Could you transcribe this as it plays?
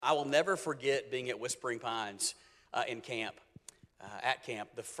I will never forget being at Whispering Pines at camp,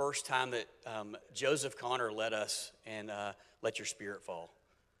 the first time that Joseph Connor led us and Let Your Spirit Fall.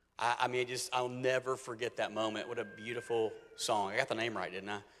 I'll never forget that moment. What a beautiful song. I got the name right, didn't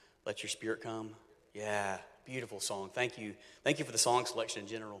I? Let Your Spirit Come. Yeah, beautiful song. Thank you. Thank you for the song selection in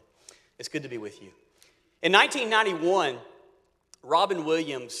general. It's good to be with you. In 1991, Robin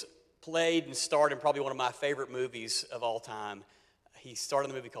Williams played and starred in probably one of my favorite movies of all time. He starred in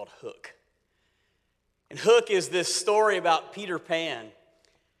the movie called Hook. And Hook is this story about Peter Pan.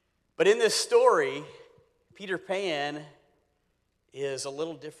 But in this story, Peter Pan is a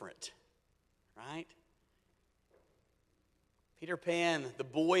little different, right? Peter Pan, the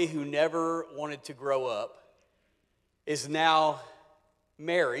boy who never wanted to grow up, is now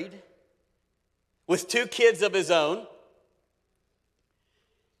married with 2 kids of his own.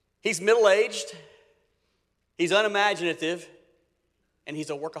 He's middle-aged, he's unimaginative, and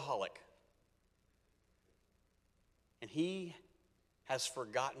he's a workaholic. And he has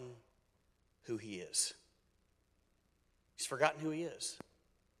forgotten who he is. He's forgotten who he is.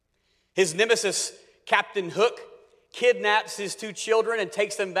 His nemesis, Captain Hook, kidnaps his 2 children and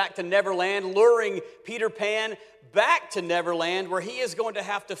takes them back to Neverland, luring Peter Pan back to Neverland, where he is going to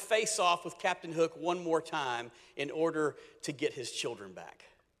have to face off with Captain Hook one more time in order to get his children back.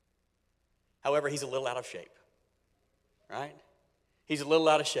 However, he's a little out of shape, right? He's a little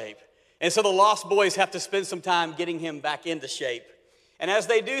out of shape. And so the Lost Boys have to spend some time getting him back into shape. And as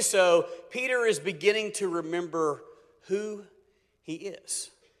they do so, Peter is beginning to remember who he is.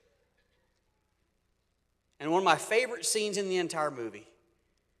 And one of my favorite scenes in the entire movie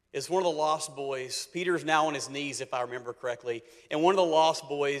is one of the Lost Boys. Peter's now on his knees, if I remember correctly, and one of the Lost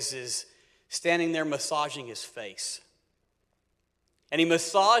Boys is standing there massaging his face. And he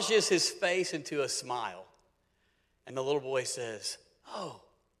massages his face into a smile. And the little boy says, "Oh,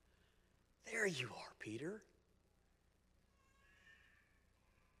 there you are, Peter."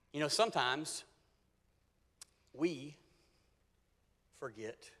 You know, sometimes we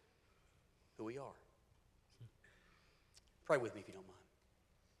forget who we are. Pray with me if you don't mind.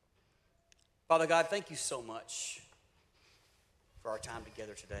 Father God, thank you so much for our time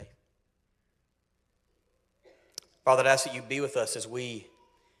together today. Father, I ask that you be with us as we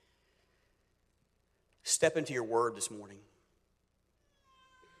step into your word this morning.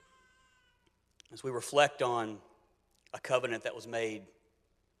 As we reflect on a covenant that was made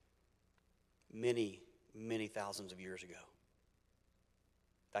many, many thousands of years ago.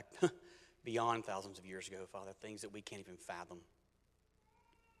 In fact, beyond thousands of years ago, Father, things that we can't even fathom.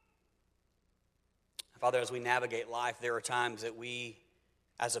 Father, as we navigate life, there are times that we,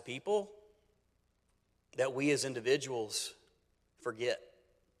 as a people, that we as individuals forget.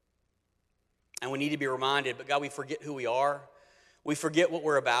 And we need to be reminded, but God, we forget who we are. We forget what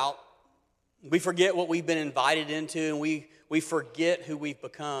we're about. We forget what we've been invited into, and we forget who we've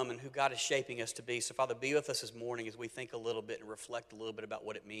become and who God is shaping us to be. So, Father, be with us this morning as we think a little bit and reflect a little bit about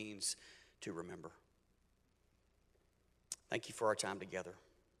what it means to remember. Thank you for our time together.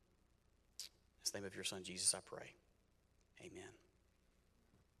 In the name of your Son, Jesus, I pray. Amen.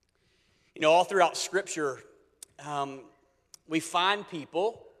 You know, all throughout Scripture, we find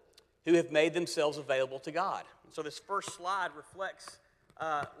people who have made themselves available to God. So this first slide reflects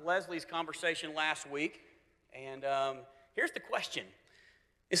Leslie's conversation last week. And here's the question.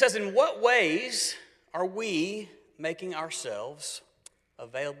 It says, in what ways are we making ourselves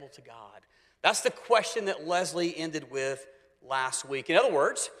available to God? That's the question that Leslie ended with last week. In other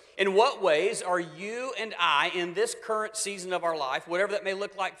words, in what ways are you and I, in this current season of our life, whatever that may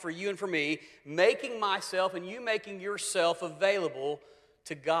look like for you and for me, making myself and you making yourself available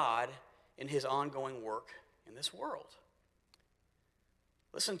to God in his ongoing work in this world?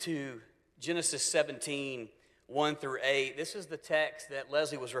 Listen to Genesis 17, 1 through 8. This is the text that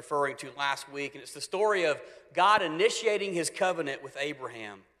Leslie was referring to last week, and it's the story of God initiating his covenant with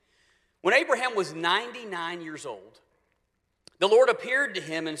Abraham. When Abraham was 99 years old, the Lord appeared to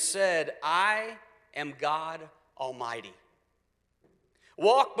him and said, "I am God Almighty.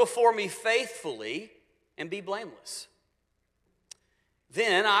 Walk before me faithfully and be blameless.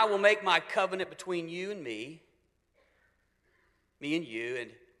 Then I will make my covenant between you and me and you,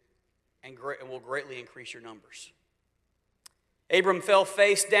 and will greatly increase your numbers." Abram fell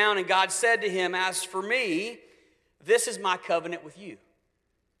face down, and God said to him, "As for me, this is my covenant with you.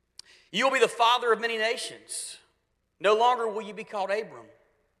 You will be the father of many nations. No longer will you be called Abram.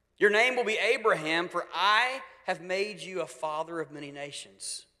 Your name will be Abraham, for I have made you a father of many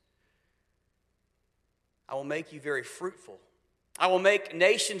nations. I will make you very fruitful. I will make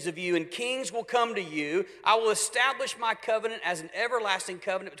nations of you, and kings will come to you. I will establish my covenant as an everlasting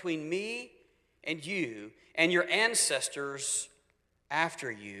covenant between me and you and your ancestors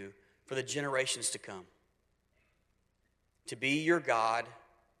after you for the generations to come, to be your God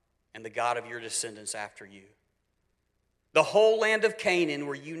and the God of your descendants after you. The whole land of Canaan,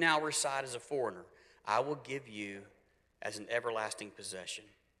 where you now reside as a foreigner, I will give you as an everlasting possession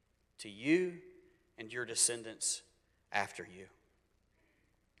to you and your descendants after you.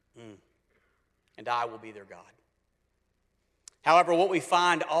 And I will be their God. However, what we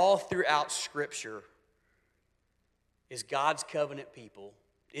find all throughout Scripture is God's covenant people,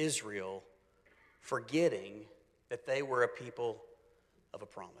 Israel, forgetting that they were a people of a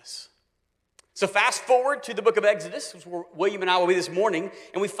promise. So fast forward to the book of Exodus, where William and I will be this morning,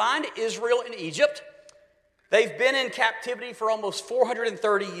 and we find Israel in Egypt. They've been in captivity for almost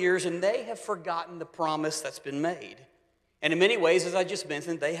 430 years, and they have forgotten the promise that's been made. And in many ways, as I just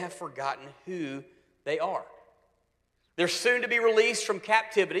mentioned, they have forgotten who they are. They're soon to be released from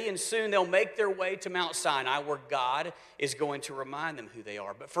captivity, and soon they'll make their way to Mount Sinai, where God is going to remind them who they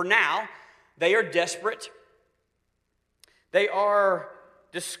are. But for now, they are desperate. They are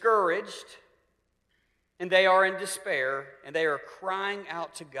discouraged, and they are in despair, and they are crying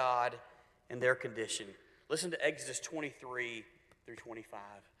out to God in their condition. Listen to Exodus 23 through 25.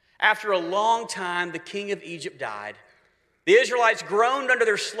 After a long time, the king of Egypt died. The Israelites groaned under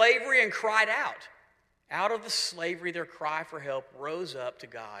their slavery and cried out. Out of the slavery, their cry for help rose up to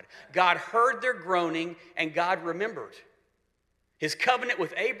God. God heard their groaning, and God remembered His covenant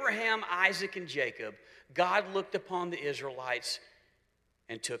with Abraham, Isaac, and Jacob. God looked upon the Israelites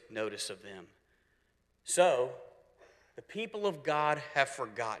and took notice of them. So, the people of God have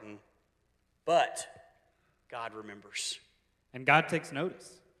forgotten, but God remembers. And God takes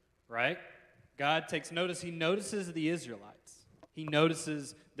notice, right? God takes notice. He notices the Israelites. He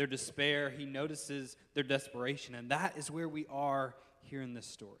notices their despair. He notices their desperation. And that is where we are here in this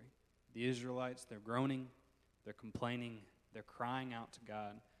story. The Israelites, they're groaning, they're complaining, they're crying out to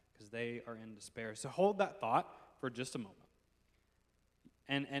God because they are in despair. So hold that thought for just a moment.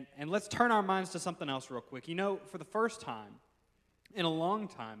 And let's turn our minds to something else real quick. You know, for the first time in a long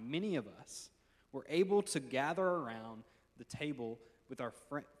time, many of us were able to gather around the table with our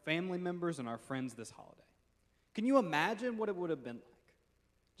family members and our friends this holiday. Can you imagine what it would have been like?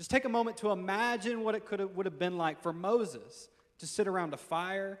 Just take a moment to imagine what it would have been like for Moses to sit around a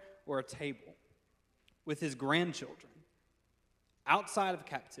fire or a table with his grandchildren outside of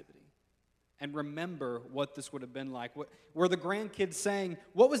captivity and remember what this would have been like. Were the grandkids saying,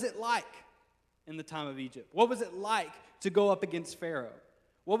 what was it like in the time of Egypt? What was it like to go up against Pharaoh?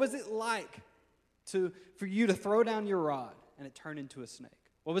 What was it like for you to throw down your rod and it turned into a snake?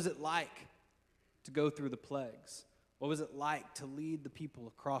 What was it like to go through the plagues? What was it like to lead the people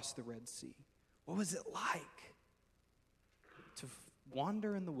across the Red Sea? What was it like to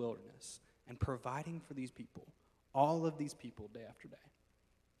wander in the wilderness and providing for these people, all of these people, day after day?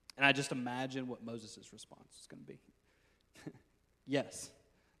 And I just imagine what Moses' response is going to be. Yes,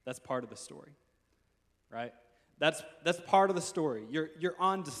 that's part of the story, right? That's part of the story. You're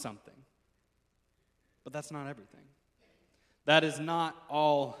on to something. But that's not everything. That is not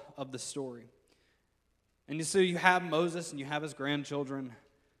all of the story. And so you have Moses and you have his grandchildren,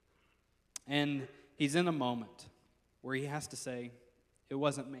 and he's in a moment where he has to say, it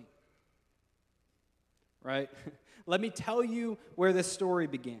wasn't me. Right? Let me tell you where this story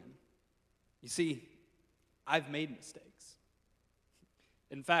began. You see, I've made mistakes.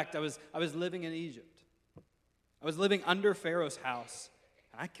 In fact, I was living in Egypt. I was living under Pharaoh's house,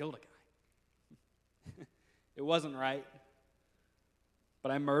 and I killed a guy. It wasn't right,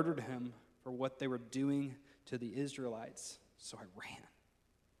 but I murdered him for what they were doing to the Israelites, so I ran.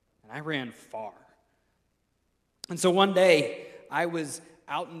 And I ran far. And so one day, I was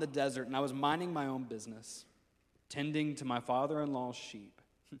out in the desert, and I was minding my own business, tending to my father-in-law's sheep.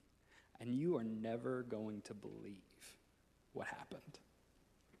 And you are never going to believe what happened.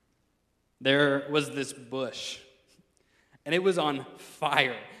 There was this bush, and it was on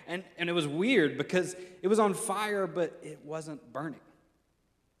fire. And it was weird because it was on fire, but it wasn't burning.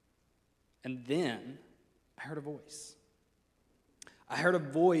 And then I heard a voice. I heard a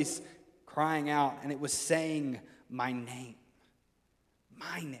voice crying out, and it was saying my name.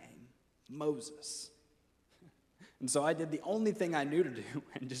 My name, Moses. And so I did the only thing I knew to do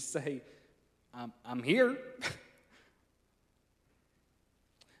and just say, I'm here.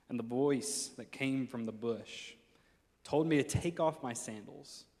 And the voice that came from the bush told me to take off my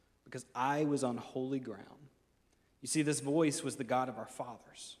sandals because I was on holy ground. You see, this voice was the God of our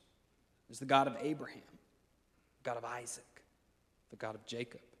fathers. It was the God of Abraham, God of Isaac, the God of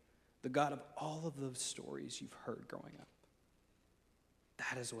Jacob, the God of all of those stories you've heard growing up.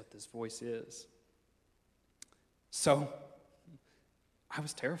 That is what this voice is. So, I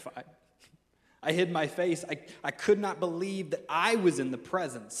was terrified. I hid my face. I could not believe that I was in the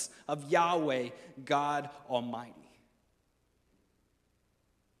presence of Yahweh, God Almighty.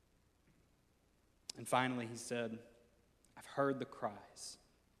 And finally, he said, I've heard the cries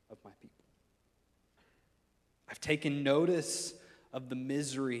of my people. I've taken notice of the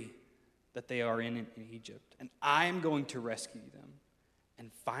misery that they are in Egypt, and I'm going to rescue them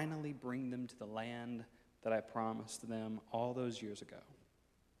and finally bring them to the land that I promised them all those years ago.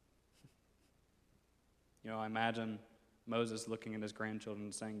 You know, I imagine Moses looking at his grandchildren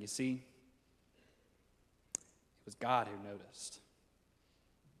and saying, you see, it was God who noticed,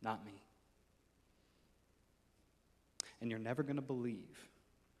 not me. And you're never going to believe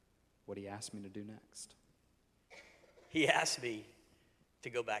what he asked me to do next. He asked me to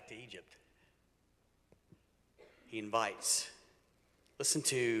go back to Egypt. He invites. Listen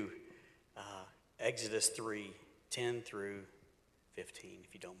to Exodus 3:10 through 15,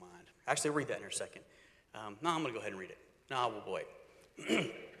 if you don't mind. Actually, I'll read that in a second. No, I'm going to go ahead and read it. No, we'll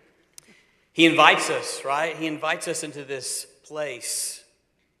wait. He invites us, right? He invites us into this place,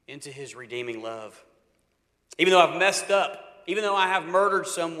 into his redeeming love. Even though I've messed up, even though I have murdered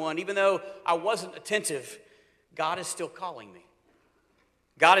someone, even though I wasn't attentive, God is still calling me.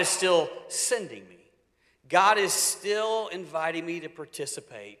 God is still sending me. God is still inviting me to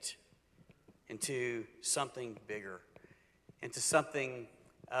participate into something bigger, into something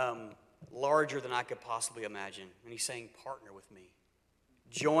larger than I could possibly imagine. And he's saying, partner with me.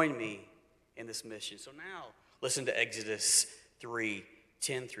 Join me in this mission. So now, listen to Exodus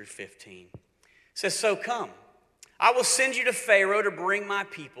 3:10 through 15. It says, so come, I will send you to Pharaoh to bring my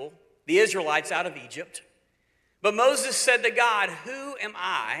people, the Israelites, out of Egypt. But Moses said to God, who am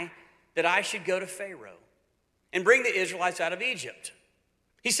I that I should go to Pharaoh and bring the Israelites out of Egypt?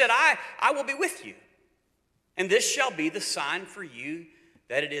 He said, I will be with you, and this shall be the sign for you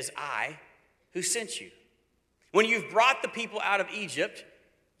that it is I who sent you. When you've brought the people out of Egypt,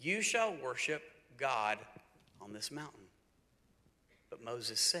 you shall worship God on this mountain. But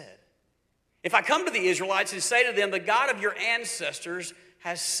Moses said, if I come to the Israelites and say to them, the God of your ancestors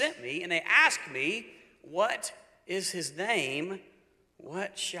has sent me, and they ask me, what is his name?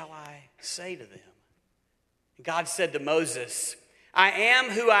 What shall I say to them? God said to Moses, I am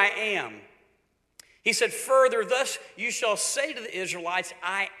who I am. He said, further, thus you shall say to the Israelites,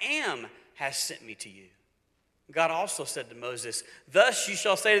 I am has sent me to you. God also said to Moses, thus you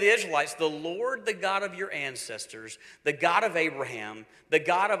shall say to the Israelites, the Lord, the God of your ancestors, the God of Abraham, the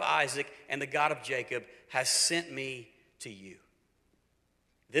God of Isaac, and the God of Jacob has sent me to you.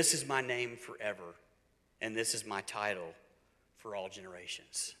 This is my name forever, and this is my title for all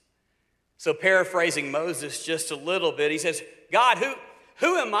generations. So paraphrasing Moses just a little bit, he says, God,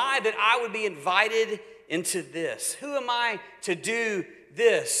 who am I that I would be invited into this? Who am I to do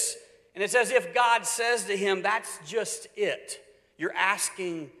this? And it's as if God says to him, that's just it. You're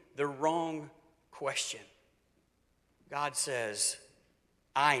asking the wrong question. God says,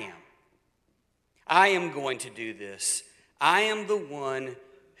 I am. I am going to do this. I am the one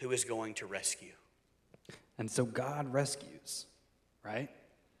who is going to rescue. And so God rescues, right?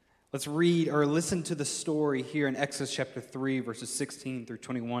 Let's read or listen to the story here in Exodus chapter 3, verses 16 through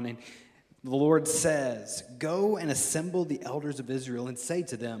 21. And the Lord says, go and assemble the elders of Israel and say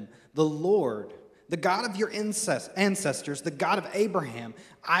to them, the Lord, the God of your ancestors, the God of Abraham,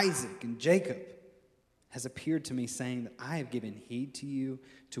 Isaac, and Jacob, has appeared to me, saying that I have given heed to you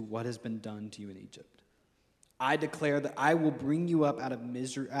to what has been done to you in Egypt. I declare that I will bring you up out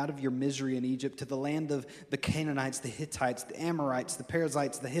of your misery in Egypt to the land of the Canaanites, the Hittites, the Amorites, the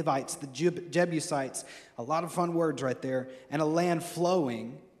Perizzites, the Hivites, the Jebusites, a lot of fun words right there, and a land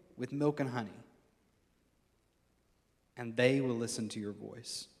flowing with milk and honey. And they will listen to your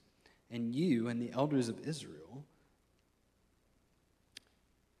voice. And you and the elders of Israel,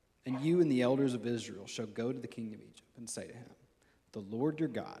 shall go to the king of Egypt and say to him, the Lord your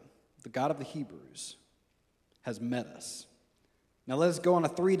God, the God of the Hebrews, has met us. Now let us go on a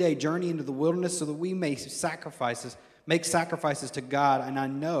 3-day journey into the wilderness so that we may make sacrifices to God. And I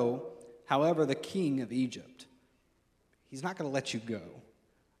know, however, the king of Egypt, he's not going to let you go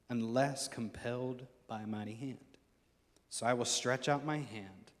unless compelled by a mighty hand. So I will stretch out my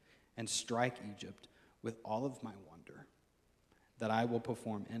hand and strike Egypt with all of my wonder that I will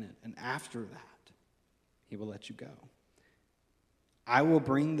perform in it. And after that, he will let you go. I will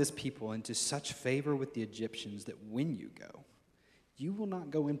bring this people into such favor with the Egyptians that when you go, you will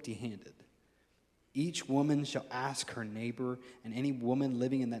not go empty-handed. Each woman shall ask her neighbor and any woman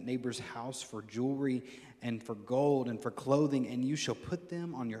living in that neighbor's house for jewelry and for gold and for clothing, and you shall put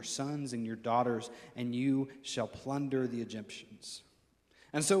them on your sons and your daughters, and you shall plunder the Egyptians."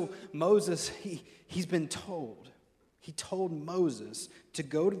 And so Moses, he's been told, he told Moses to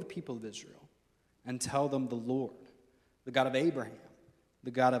go to the people of Israel and tell them the Lord, the God of Abraham,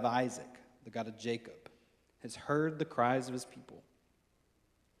 the God of Isaac, the God of Jacob, has heard the cries of his people,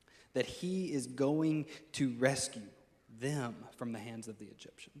 that he is going to rescue them from the hands of the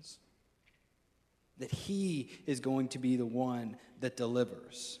Egyptians, that he is going to be the one that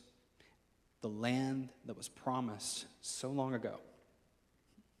delivers the land that was promised so long ago.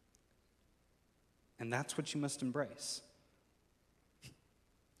 And that's what you must embrace.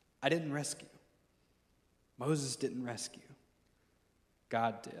 I didn't rescue. Moses didn't rescue.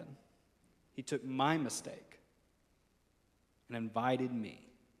 God did. He took my mistake and invited me.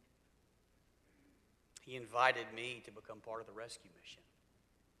 He invited me to become part of the rescue mission.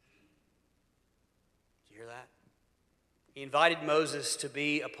 Did you hear that? He invited Moses to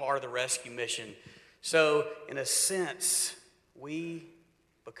be a part of the rescue mission. So, in a sense, we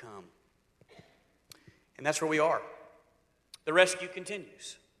become. And that's where we are. The rescue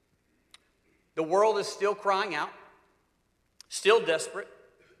continues. The world is still crying out, still desperate,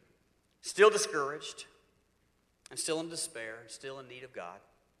 still discouraged, and still in despair, and still in need of God.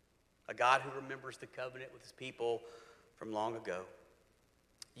 A God who remembers the covenant with his people from long ago.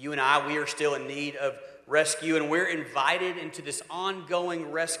 You and I, we are still in need of rescue, and we're invited into this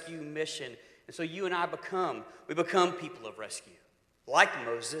ongoing rescue mission. And so you and I become people of rescue. Like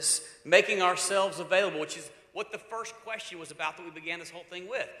Moses, making ourselves available, which is what the first question was about that we began this whole thing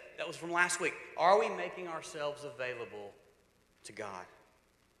with. That was from last week. Are we making ourselves available to God?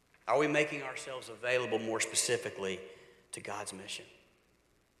 Are we making ourselves available more specifically to God's mission?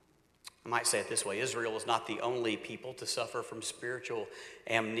 I might say it this way. Israel is not the only people to suffer from spiritual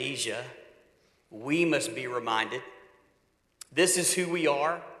amnesia. We must be reminded. This is who we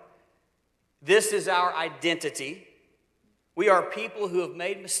are. This is our identity. We are people who have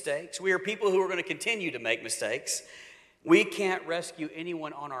made mistakes. We are people who are going to continue to make mistakes. We can't rescue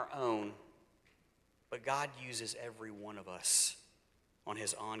anyone on our own, but God uses every one of us on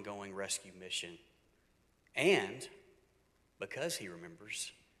his ongoing rescue mission. And because he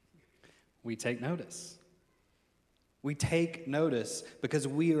remembers, we take notice. We take notice because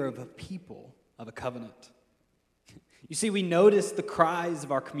we are of a people of a covenant. You see, we notice the cries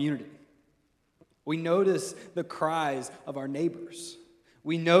of our community. We notice the cries of our neighbors.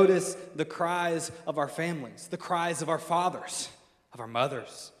 We notice the cries of our families, the cries of our fathers, of our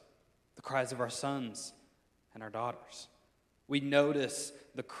mothers, the cries of our sons and our daughters. We notice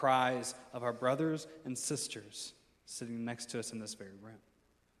the cries of our brothers and sisters sitting next to us in this very room.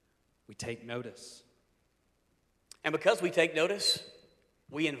 We take notice. And because we take notice,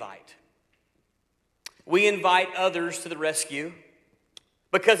 we invite. We invite others to the rescue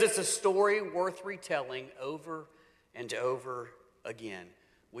because it's a story worth retelling over and over again.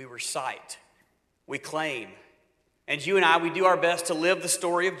 We recite, we claim, and you and I, we do our best to live the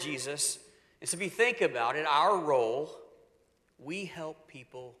story of Jesus. And so if you think about it, our role, we help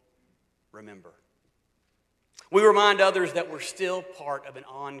people remember. We remind others that we're still part of an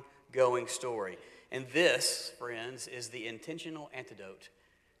ongoing story. And this, friends, is the intentional antidote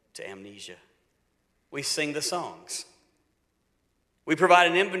to amnesia. We sing the songs. We provide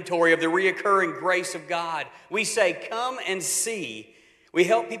an inventory of the reoccurring grace of God. We say, come and see. We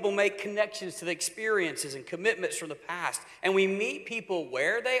help people make connections to the experiences and commitments from the past. And we meet people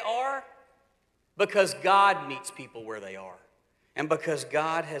where they are because God meets people where they are. And because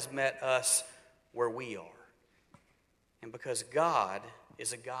God has met us where we are. And because God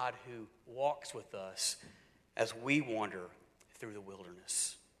is a God who walks with us as we wander through the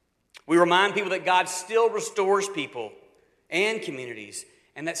wilderness. We remind people that God still restores people and communities,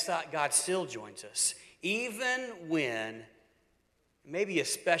 and that God still joins us, even when, maybe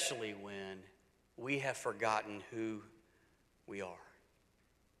especially when, we have forgotten who we are.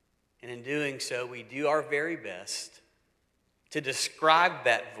 And in doing so, we do our very best to describe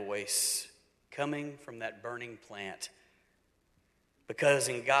that voice coming from that burning plant. Because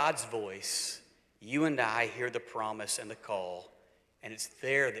in God's voice, you and I hear the promise and the call, and it's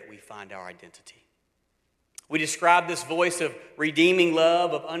there that we find our identity. We describe this voice of redeeming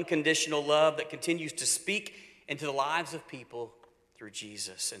love, of unconditional love that continues to speak into the lives of people through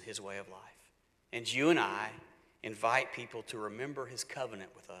Jesus and his way of life. And you and I invite people to remember his covenant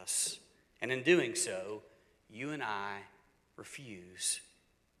with us. And in doing so, you and I refuse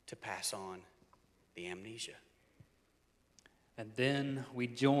to pass on the amnesia. And then we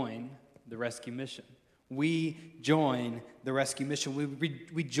join the rescue mission. We join the rescue mission.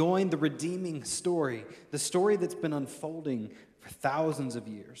 We join the redeeming story, the story that's been unfolding for thousands of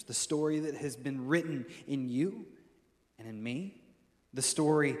years, the story that has been written in you and in me, the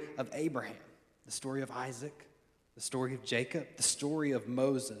story of Abraham, the story of Isaac, the story of Jacob, the story of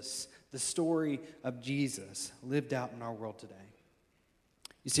Moses, the story of Jesus lived out in our world today.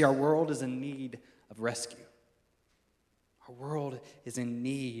 You see, our world is in need of rescue. Our world is in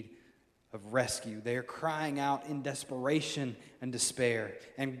need of rescue. They are crying out in desperation and despair,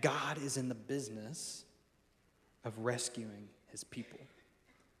 and God is in the business of rescuing his people.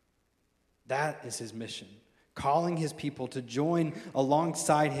 That is his mission, calling his people to join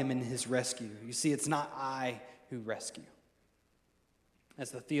alongside him in his rescue. You see, it's not I who rescue.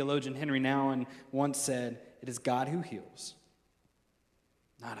 As the theologian Henry Nouwen once said, it is God who heals,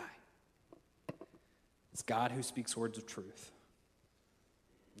 not I. It's God who speaks words of truth,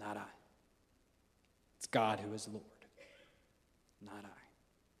 not I. It's God who is Lord, not I.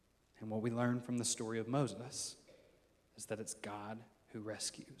 And what we learn from the story of Moses is that it's God who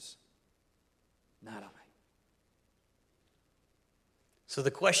rescues, not I. So the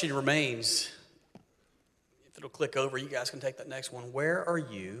question remains, if it'll click over, you guys can take that next one. Where are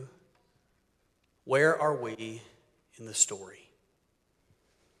you? Where are we in the story?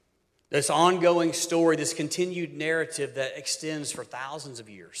 This ongoing story, this continued narrative that extends for thousands of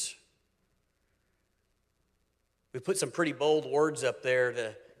years. We put some pretty bold words up there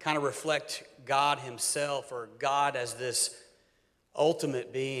to kind of reflect God himself, or God as this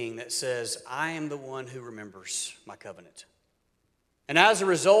ultimate being that says, I am the one who remembers my covenant. And as a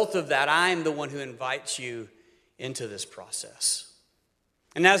result of that, I am the one who invites you into this process.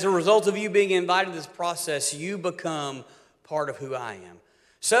 And as a result of you being invited to this process, you become part of who I am.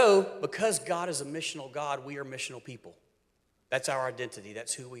 So, because God is a missional God, we are missional people. That's our identity.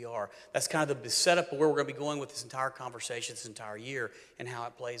 That's who we are. That's kind of the setup of where we're going to be going with this entire conversation, this entire year, and how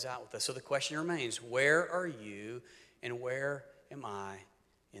it plays out with us. So the question remains, where are you and where am I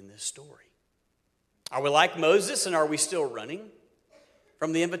in this story? Are we like Moses, and are we still running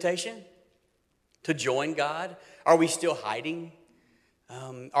from the invitation to join God? Are we still hiding?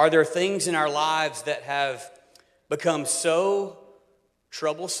 Are there things in our lives that have become so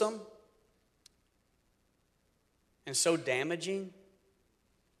troublesome and so damaging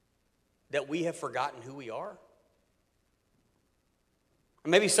that we have forgotten who we are? Or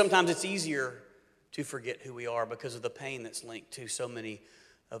maybe sometimes it's easier to forget who we are because of the pain that's linked to so many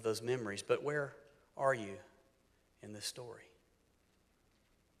of those memories. But where are you in this story?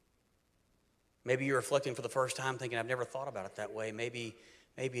 Maybe you're reflecting for the first time thinking, I've never thought about it that way. Maybe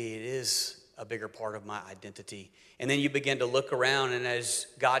it is a bigger part of my identity. And then you begin to look around, and as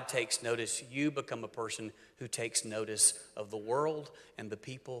God takes notice, you become a person who takes notice of the world and the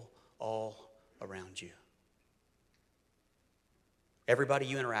people all around you. Everybody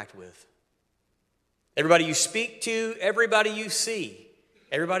you interact with, everybody you speak to, everybody you see,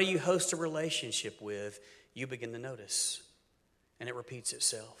 everybody you host a relationship with, you begin to notice. And it repeats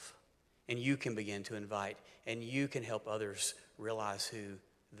itself. And you can begin to invite, and you can help others realize who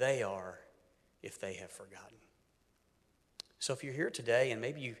they are if they have forgotten. So if you're here today, and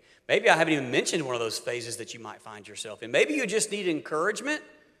maybe I haven't even mentioned one of those phases that you might find yourself in. Maybe you just need encouragement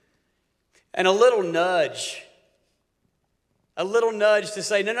and a little nudge to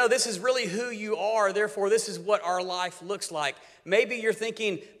say, no, this is really who you are, therefore this is what our life looks like. Maybe you're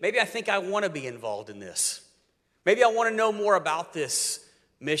thinking, maybe I think I want to be involved in this. Maybe I want to know more about this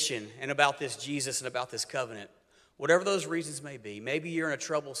mission and about this Jesus and about this covenant. Whatever those reasons may be, maybe you're in a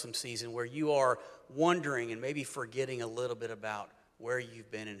troublesome season where you are wondering and maybe forgetting a little bit about where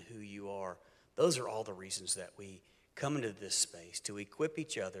you've been and who you are. Those are all the reasons that we come into this space, to equip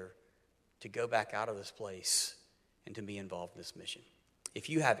each other to go back out of this place and to be involved in this mission. If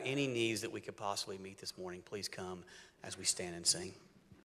you have any needs that we could possibly meet this morning, please come as we stand and sing.